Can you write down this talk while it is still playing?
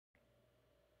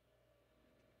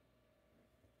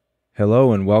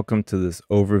Hello and welcome to this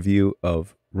overview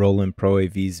of Roland Pro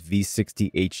AV's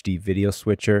V60 HD video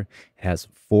switcher. It has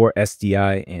 4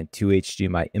 SDI and 2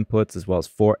 HDMI inputs, as well as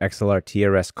 4 XLR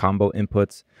TRS combo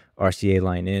inputs, RCA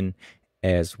line in,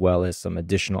 as well as some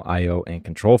additional I/O and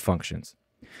control functions.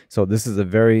 So this is a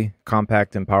very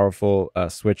compact and powerful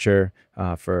switcher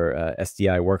for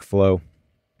SDI workflow.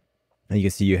 And you can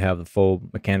see you have the full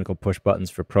mechanical push buttons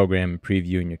for program and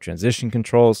preview and your transition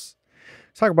controls.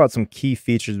 Let's talk about some key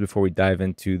features before we dive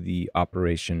into the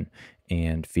operation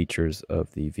and features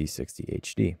of the V60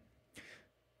 HD.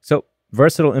 So,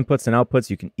 versatile inputs and outputs.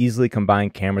 You can easily combine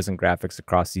cameras and graphics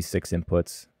across these 6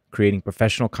 inputs, creating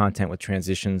professional content with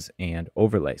transitions and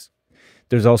overlays.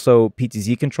 There's also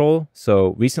PTZ control, so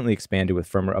recently expanded with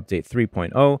firmware update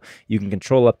 3.0. You can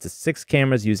control up to 6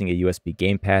 cameras using a USB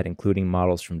gamepad, including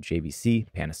models from JVC,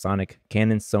 Panasonic,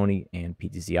 Canon, Sony, and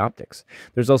PTZ Optics.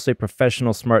 There's also a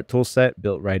professional smart toolset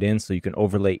built right in, so you can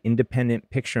overlay independent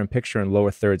picture-in-picture and lower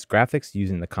thirds graphics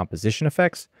using the composition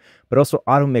effects, but also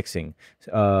auto mixing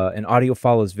and audio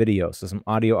follows video, so some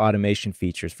audio automation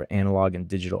features for analog and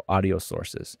digital audio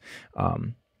sources.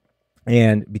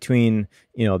 And between,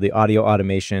 the audio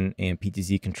automation and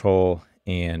PTZ control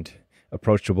and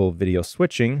approachable video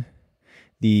switching,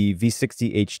 the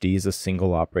V60 HD is a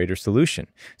single operator solution.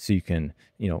 So you can,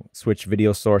 switch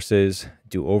video sources,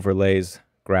 do overlays,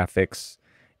 graphics,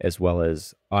 as well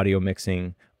as audio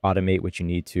mixing, automate what you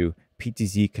need to,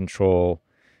 PTZ control,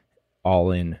 all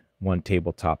in one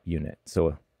tabletop unit.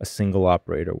 So a single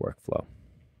operator workflow.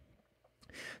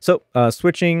 So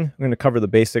switching, I'm going to cover the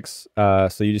basics.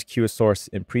 So you just cue a source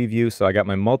in preview. So I got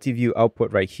my multi-view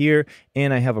output right here,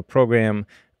 and I have a program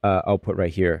output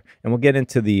right here. And we'll get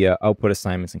into the output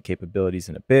assignments and capabilities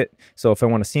in a bit. So if I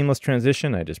want a seamless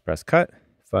transition, I just press cut.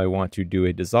 If I want to do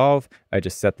a dissolve, I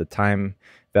just set the time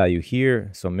value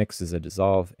here. So mix is a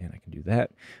dissolve, and I can do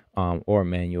that. Or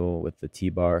manual with the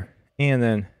T-bar. And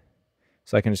then,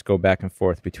 so I can just go back and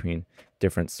forth between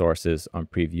different sources on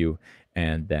preview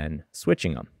and then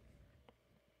switching them.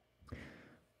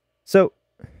 So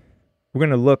we're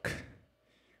going to look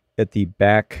at the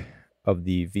back of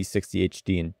the V60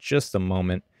 HD in just a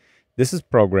moment. This is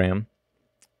program,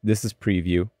 this is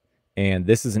preview, and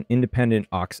this is an independent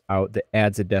aux out that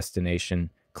adds a destination,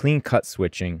 clean cut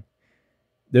switching.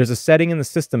 There's a setting in the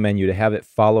system menu to have it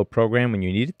follow program when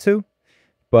you need it to,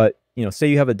 but say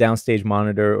you have a downstage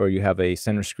monitor or you have a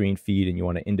center screen feed and you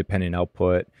want an independent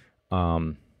output,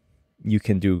 you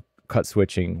can do cut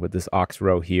switching with this aux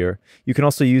row here. You can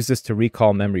also use this to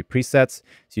recall memory presets.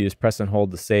 So you just press and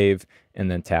hold to save and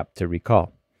then tap to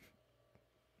recall.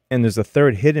 And there's a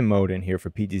third hidden mode in here for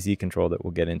PTZ control that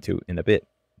we'll get into in a bit.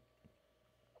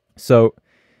 So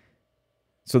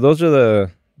those are the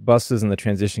buses and the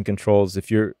transition controls. If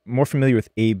you're more familiar with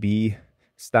AB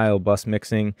style bus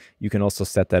mixing, you can also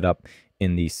set that up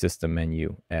in the system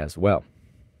menu as well.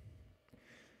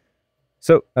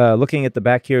 So looking at the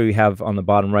back here, we have on the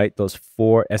bottom right those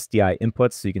 4 SDI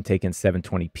inputs, so you can take in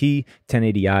 720p,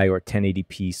 1080i, or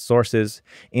 1080p sources.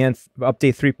 And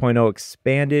update 3.0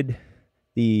 expanded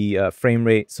the frame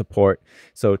rate support,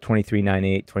 so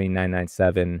 2398,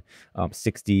 2997,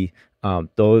 60.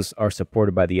 Those are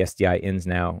supported by the SDI ins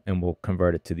now, and we'll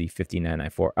convert it to the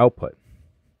 5994 output.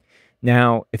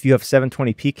 Now, if you have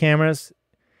 720p cameras,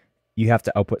 you have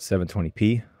to output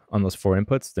 720p on those 4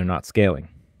 inputs. They're not scaling,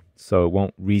 so it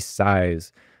won't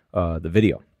resize the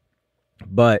video.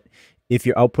 But if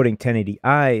you're outputting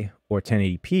 1080i or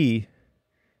 1080p,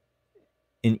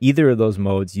 in either of those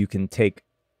modes, you can take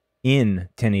in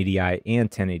 1080i and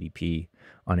 1080p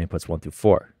on inputs 1 through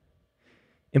 4.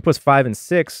 Inputs 5 and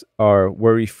 6 are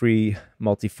worry-free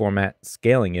multi-format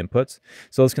scaling inputs.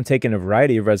 So those can take in a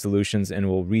variety of resolutions and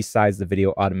will resize the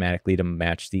video automatically to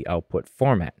match the output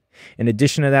format. In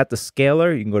addition to that, the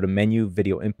scaler, you can go to Menu,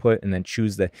 Video Input, and then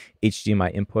choose the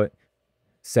HDMI input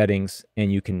settings,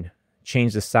 and you can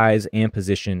change the size and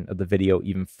position of the video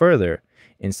even further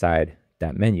inside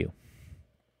that menu.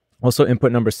 Also,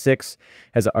 input number 6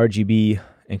 has an RGB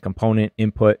and component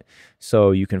input,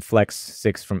 so you can flex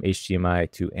 6 from HDMI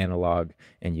to analog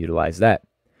and utilize that.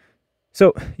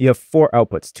 So you have 4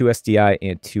 outputs, 2 SDI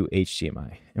and 2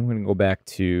 HDMI. And we're going to go back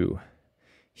to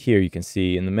here. You can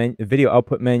see in the video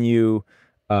output menu,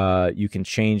 you can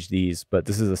change these, but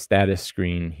this is a status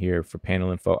screen here for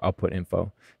panel info, output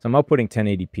info. So I'm outputting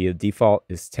 1080p. The default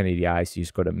is 1080i, so you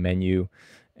just go to Menu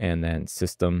and then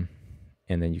System,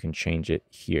 and then you can change it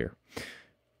here.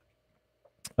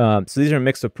 So these are a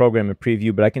mix of program and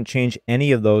preview, but I can change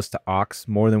any of those to aux.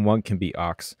 More than one can be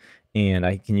aux, and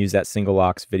I can use that single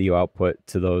aux video output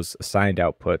to those assigned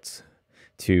outputs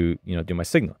to do my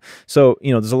signal. So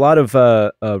there's a lot of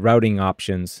routing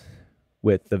options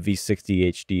with the V60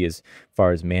 HD as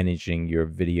far as managing your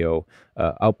video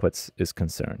outputs is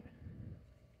concerned.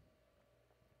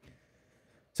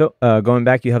 So going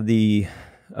back, you have the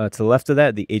to the left of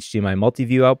that, the HDMI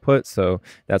multi-view output. So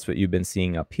that's what you've been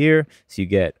seeing up here. So you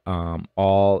get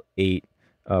all 8,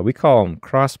 we call them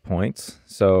cross points.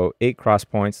 So 8 cross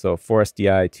points, so 4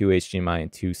 SDI, 2 HDMI,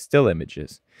 and 2 still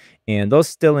images. And those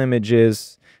still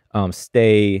images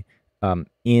stay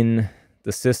in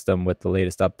the system with the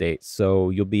latest updates. So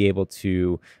you'll be able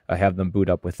to have them boot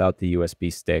up without the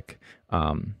USB stick.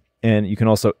 And you can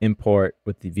also import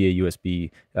via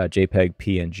USB JPEG,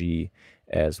 PNG,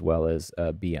 as well as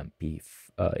BMP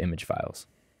image files.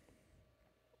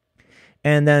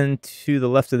 And then to the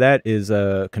left of that is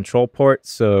a control port.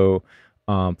 So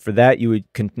for that, you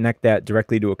would connect that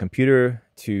directly to a computer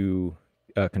to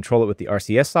control it with the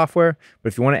RCS software.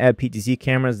 But if you want to add PTZ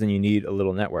cameras, then you need a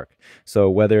little network. So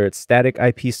whether it's static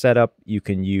IP setup, you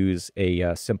can use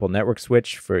a simple network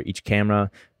switch for each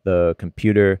camera, the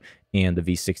computer, and the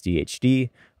V60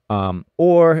 HD.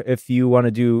 Or if you want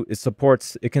to do,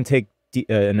 it can take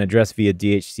an address via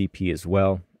DHCP as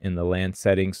well in the LAN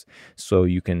settings, so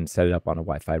you can set it up on a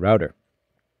Wi-Fi router.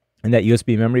 And that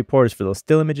USB memory port is for those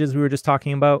still images we were just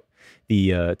talking about.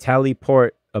 The tally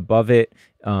port above it,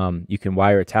 you can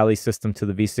wire a tally system to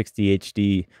the V60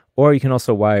 HD, or you can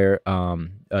also wire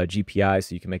a GPI,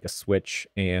 so you can make a switch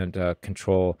and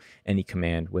control any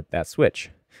command with that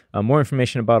switch. More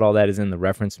information about all that is in the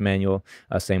reference manual,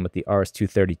 same with the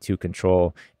RS-232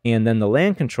 control. And then the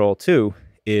LAN control, too,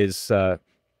 is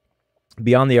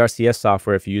beyond the RCS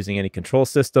software. If you're using any control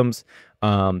systems,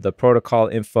 the protocol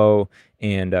info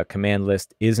and command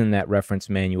list is in that reference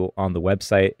manual on the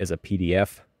website as a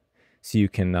PDF. So you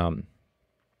can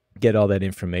get all that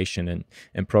information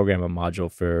and program a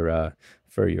module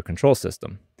for your control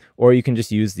system. Or you can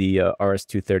just use the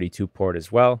RS-232 port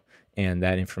as well, and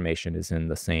that information is in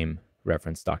the same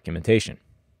reference documentation.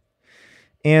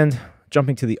 And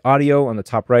jumping to the audio on the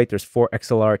top right, there's 4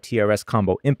 XLR TRS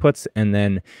combo inputs, and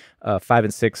then 5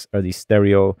 and 6 are the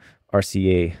stereo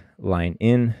RCA line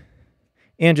in.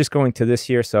 And just going to this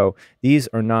here, so these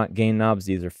are not gain knobs,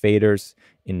 these are faders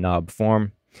in knob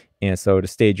form. And so to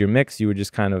stage your mix, you would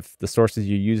just the sources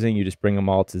you're using, you just bring them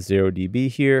all to 0 dB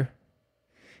here.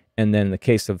 And then in the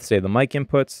case of, say, the mic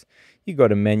inputs, you go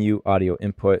to Menu, Audio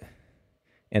Input,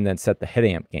 and then set the head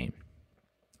amp gain.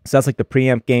 So that's like the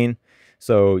preamp gain.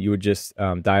 So you would just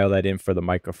dial that in for the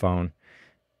microphone.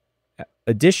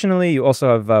 Additionally, you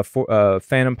also have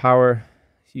phantom power.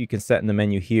 You can set in the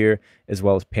menu here, as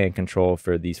well as pan control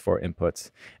for these 4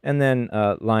 inputs. And then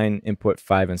line input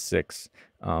 5 and 6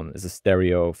 is a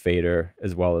stereo fader,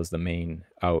 as well as the main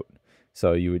out.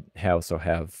 So you would also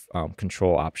have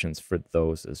control options for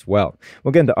those as well.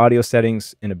 We'll get into audio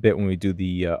settings in a bit when we do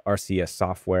the RCS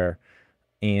software.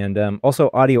 And also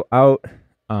audio out,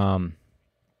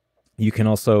 you can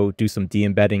also do some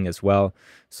de-embedding as well.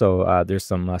 So there's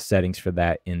some settings for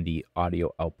that in the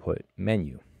audio output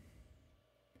menu.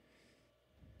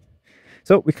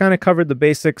 So we kind of covered the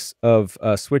basics of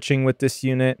switching with this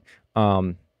unit.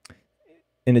 In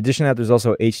addition to that, there's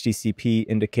also HDCP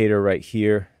indicator right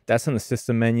here. That's in the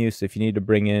system menu. So if you need to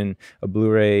bring in a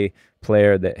Blu-ray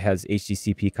player that has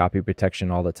HDCP copy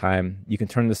protection all the time, you can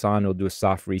turn this on. It'll do a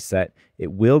soft reset.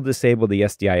 It will disable the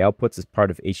SDI outputs as part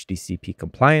of HDCP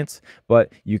compliance,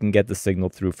 but you can get the signal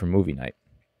through for movie night.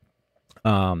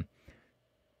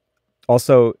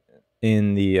 Also,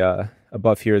 in the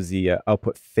above here is the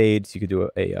output fade. So you could do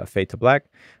a fade to black.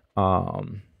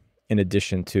 In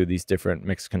addition to these different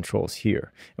mix controls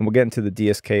here. And we'll get into the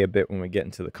DSK a bit when we get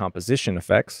into the composition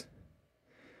effects.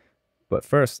 But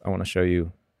first, I want to show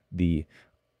you the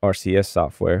RCS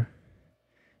software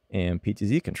and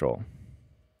PTZ control.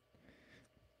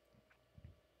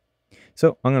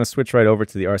 So I'm going to switch right over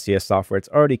to the RCS software. It's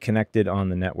already connected on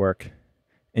the network.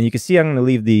 And you can see I'm going to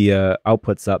leave the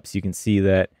outputs up so you can see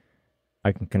that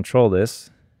I can control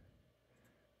this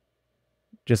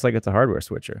just like it's a hardware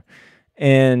switcher.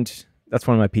 And that's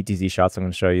one of my PTZ shots I'm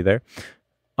going to show you there.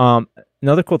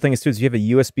 Another cool thing is, too, is if you have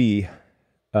a USB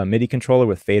MIDI controller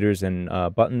with faders and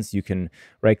buttons, you can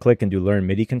right-click and do Learn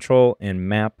MIDI Control and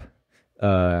map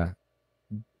the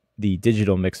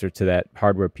digital mixer to that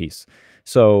hardware piece.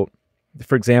 So,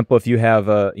 for example, if you have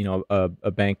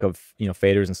a bank of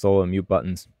faders and solo and mute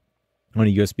buttons on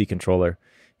a USB controller,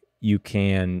 you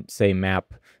can, say,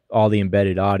 map all the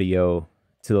embedded audio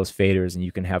to those faders, and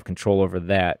you can have control over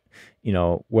that,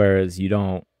 whereas you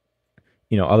don't,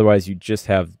 otherwise you just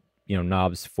have,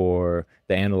 knobs for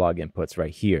the analog inputs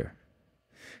right here.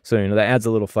 So, that adds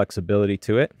a little flexibility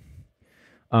to it.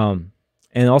 And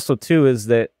also, too, is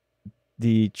that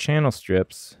the channel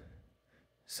strips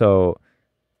So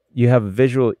you have a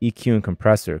visual EQ and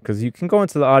compressor, because you can go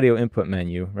into the audio input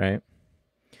menu, right?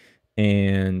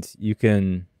 And you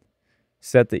can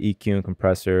set the EQ and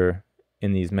compressor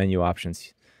in these menu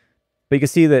options. But you can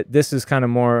see that this is kind of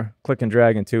more click and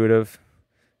drag intuitive.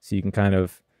 So you can kind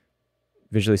of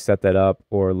visually set that up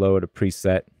or load a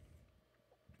preset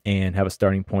and have a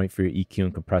starting point for your EQ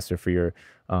and compressor for your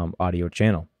audio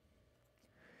channel.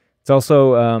 It's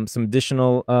also some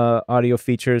additional audio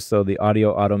features. So the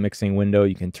audio auto mixing window,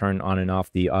 you can turn on and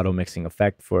off the auto mixing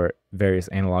effect for various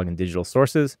analog and digital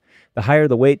sources. The higher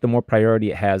the weight, the more priority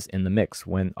it has in the mix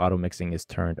when auto mixing is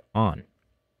turned on.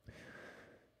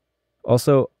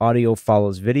 Also, audio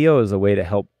follows video is a way to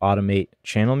help automate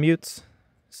channel mutes.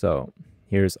 So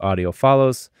here's audio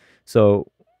follows.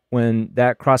 So when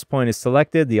that cross point is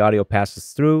selected, the audio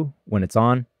passes through when it's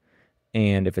on.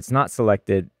 And if it's not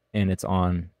selected and it's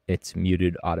on, it's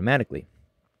muted automatically.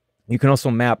 You can also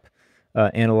map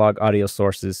analog audio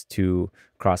sources to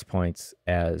cross points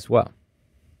as well.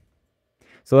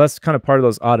 So that's kind of part of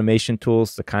those automation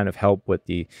tools to kind of help with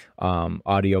the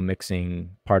audio mixing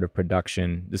part of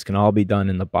production. This can all be done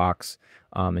in the box.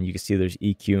 And you can see there's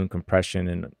EQ and compression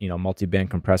and, multi-band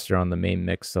compressor on the main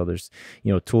mix. So there's,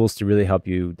 tools to really help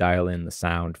you dial in the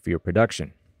sound for your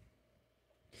production.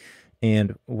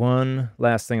 And one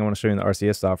last thing I want to show you in the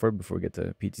RCS software before we get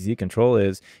to PTZ control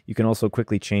is you can also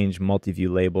quickly change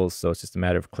multi-view labels. So it's just a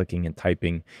matter of clicking and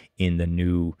typing in the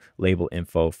new label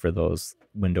info for those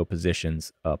window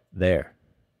positions up there.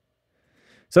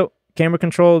 So camera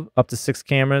control, up to 6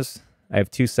 cameras. I have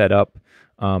 2 set up.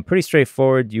 Pretty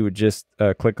straightforward. You would just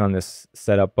click on this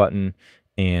setup button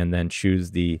and then choose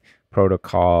the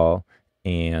protocol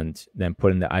and then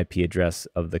put in the IP address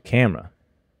of the camera.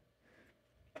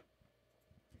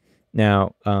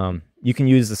 Now, you can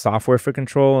use the software for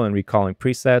control and recalling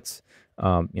presets,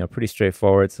 pretty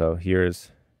straightforward. So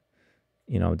here's,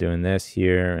 doing this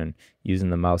here and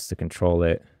using the mouse to control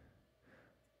it.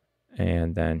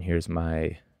 And then here's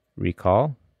my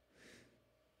recall.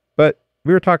 But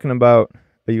we were talking about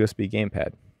a USB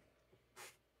gamepad.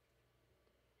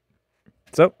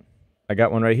 So I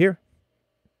got one right here.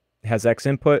 It has X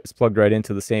input. It's plugged right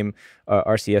into the same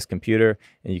RCS computer.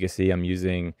 And you can see I'm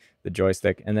using the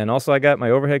joystick. And then also I got my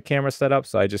overhead camera set up.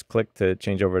 So I just clicked to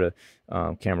change over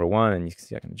to camera 1. And you can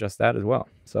see I can adjust that as well.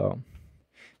 So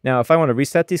now if I want to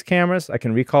reset these cameras, I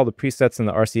can recall the presets in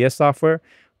the RCS software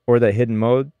or the hidden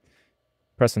mode.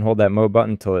 Press and hold that mode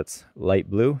button until it's light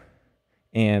blue.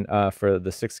 And for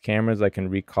the 6 cameras, I can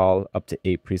recall up to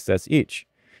 8 presets each.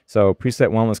 So preset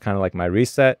 1 was kind of like my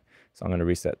reset. So I'm going to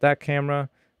reset that camera.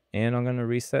 And I'm going to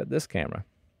reset this camera.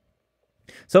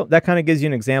 So that kind of gives you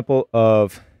an example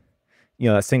of,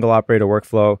 a single operator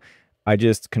workflow. I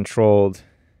just controlled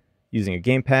using a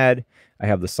gamepad. I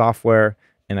have the software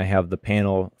and I have the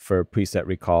panel for preset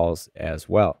recalls as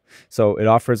well. So it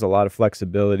offers a lot of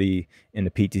flexibility in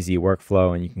the PTZ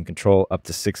workflow, and you can control up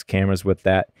to 6 cameras with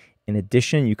that. In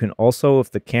addition, you can also,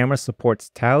 if the camera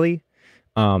supports tally,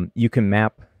 you can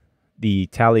map the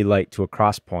tally light to a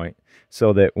cross point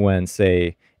so that when,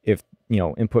 say, if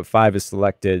input 5 is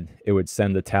selected, it would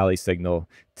send the tally signal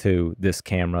to this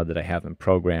camera that I have in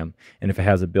program. And if it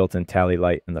has a built-in tally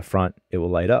light in the front, it will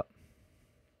light up.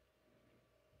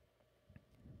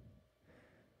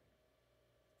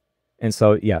 And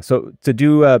so, yeah, so to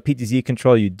do PTZ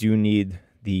control, you do need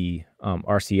the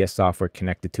RCS software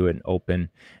connected to it and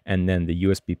open, and then the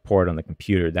USB port on the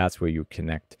computer. That's where you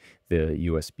connect the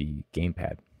USB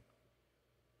gamepad.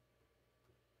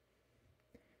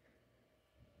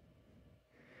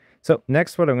 So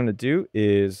next, what I'm going to do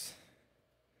is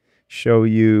show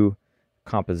you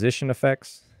composition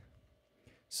effects.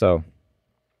 So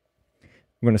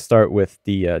I'm going to start with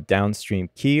the downstream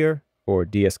keyer, or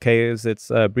DSK as it's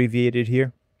abbreviated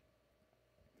here.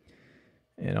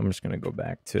 And I'm just going to go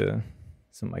back to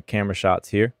some of my camera shots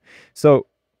here. So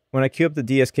when I queue up the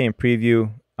DSK in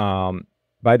preview,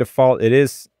 by default, it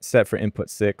is set for input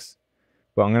 6,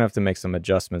 but I'm going to have to make some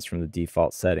adjustments from the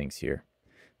default settings here.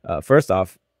 First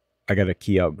off, I got to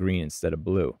key out green instead of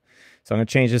blue. So I'm going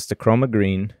to change this to chroma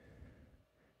green.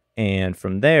 And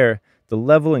from there, the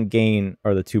level and gain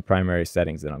are the 2 primary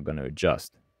settings that I'm going to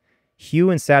adjust. Hue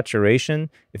and saturation,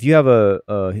 if you have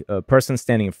a person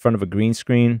standing in front of a green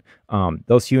screen,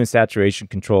 those hue and saturation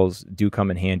controls do come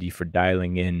in handy for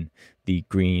dialing in the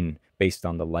green based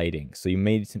on the lighting. So you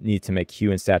may need to make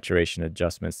hue and saturation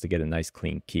adjustments to get a nice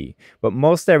clean key. But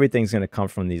most everything's going to come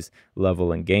from these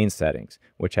level and gain settings,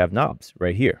 which have knobs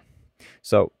right here.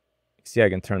 So see, I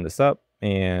can turn this up,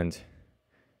 and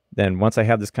then once I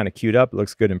have this kind of queued up, it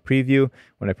looks good in preview.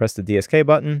 When I press the DSK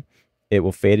button, it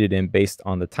will fade it in based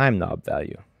on the time knob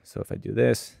value. So if I do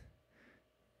this,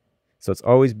 so it's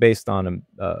always based on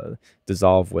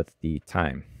dissolve with the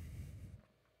time.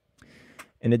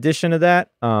 In addition to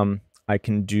that, I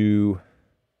can do,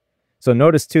 so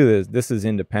notice too, this is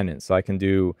independent. So I can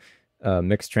do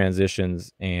mixed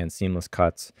transitions and seamless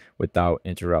cuts without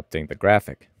interrupting the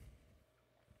graphic.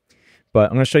 But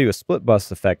I'm going to show you a split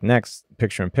bus effect next,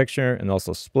 picture in picture, and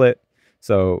also split.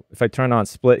 So if I turn on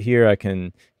split here, I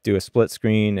can do a split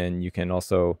screen, and you can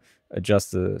also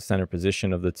adjust the center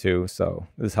position of the two. So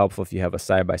this is helpful if you have a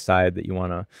side-by-side that you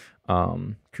want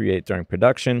to create during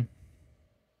production.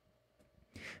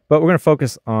 But we're going to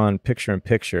focus on picture in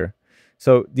picture.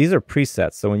 So these are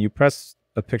presets. So when you press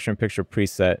a picture in picture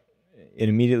preset, it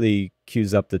immediately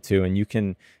queues up the two, and you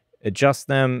can adjust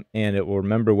them and it will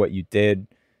remember what you did.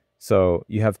 So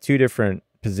you have two different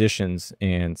positions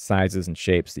and sizes and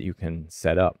shapes that you can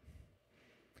set up.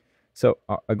 So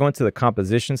I go into the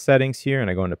composition settings here, and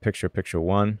I go into picture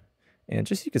one, and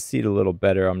just so you can see it a little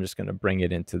better, I'm just going to bring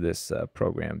it into this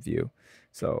program view.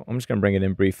 So I'm just going to bring it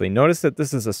in briefly. Notice that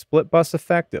this is a split bus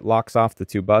effect. It locks off the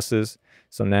two buses.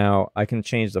 So now I can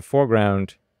change the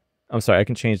foreground. I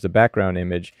can change the background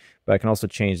image, but I can also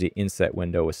change the inset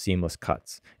window with seamless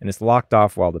cuts. And it's locked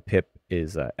off while the pip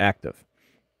is active.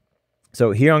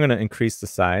 So here I'm going to increase the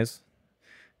size.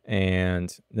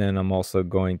 And then I'm also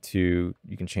going to,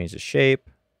 you can change the shape.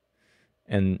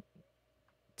 And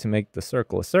to make the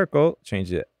circle a circle, change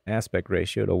the aspect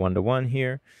ratio to 1:1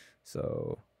 here.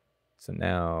 So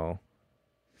now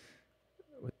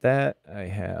with that, I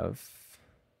have,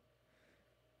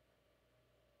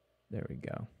 there we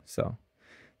go. So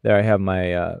there I have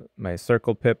my my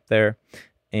circle pip there,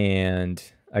 and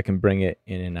I can bring it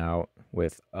in and out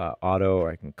with auto,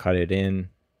 or I can cut it in.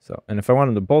 So, and if I want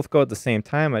them to both go at the same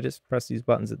time, I just press these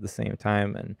buttons at the same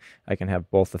time, and I can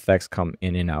have both effects come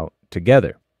in and out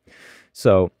together.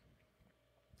 So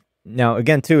now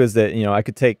again too is that, you know, I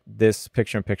could take this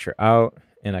picture in picture out,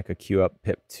 and I could queue up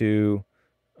pip 2,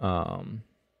 and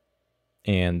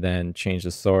then change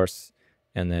the source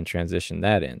and then transition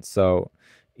that in. So,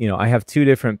 you know, I have two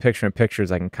different picture in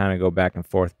pictures I can kind of go back and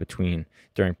forth between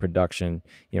during production.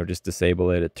 You know, just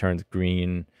disable it, it turns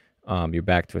green, you're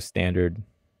back to a standard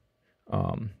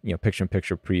you know, picture in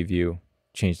picture preview,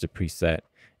 change the preset,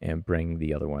 and bring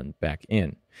the other one back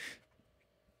in.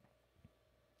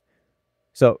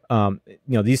 So you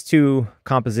know, these two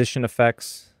composition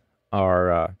effects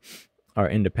are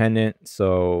independent.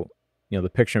 So, you know, the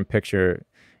picture in picture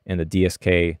and the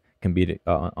DSK can be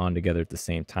on together at the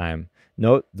same time.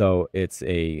 Note though, it's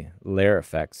a layer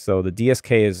effect. So the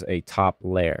DSK is a top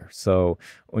layer. So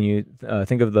when you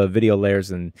think of the video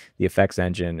layers in the effects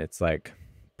engine, it's like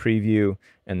preview,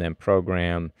 and then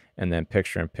program, and then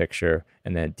picture in picture,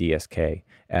 and then DSK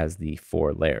as the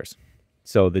 4 layers.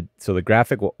 So the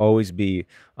graphic will always be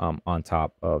on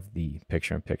top of the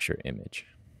picture in picture image.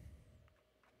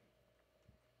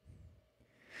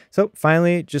 So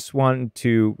finally, just wanted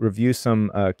to review some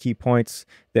key points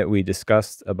that we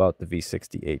discussed about the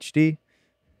V60 HD.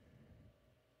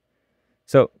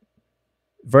 So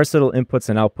versatile inputs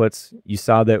and outputs. You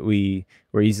saw that we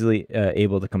were easily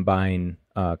able to combine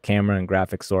camera and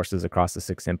graphic sources across the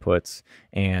 6 inputs,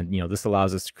 and you know, this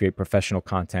allows us to create professional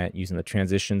content using the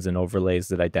transitions and overlays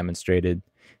that I demonstrated.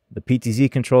 The PTZ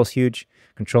control is huge,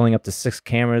 controlling up to 6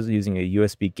 cameras using a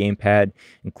USB gamepad,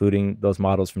 including those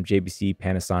models from JVC,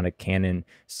 Panasonic, Canon,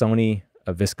 Sony,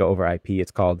 a Visca over IP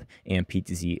it's called, and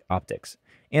PTZ optics,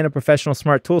 and a professional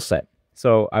smart tool set.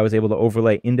 So I was able to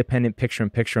overlay independent picture in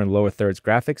picture and lower thirds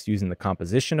graphics using the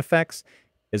composition effects,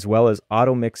 as well as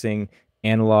auto mixing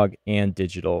analog and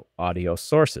digital audio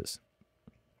sources.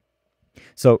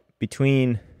 So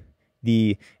between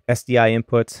the SDI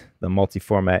inputs, the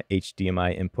multi-format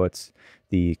HDMI inputs,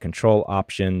 the control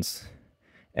options,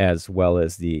 as well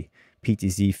as the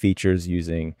PTZ features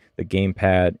using the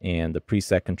gamepad and the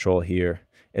preset control here,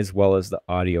 as well as the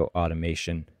audio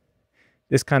automation,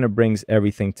 this kind of brings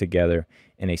everything together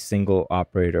in a single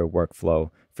operator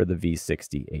workflow for the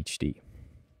V60 HD.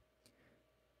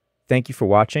 Thank you for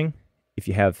watching. If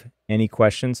you have any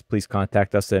questions, please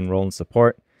contact us at Roland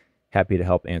Support. Happy to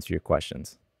help answer your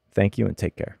questions. Thank you and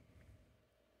take care.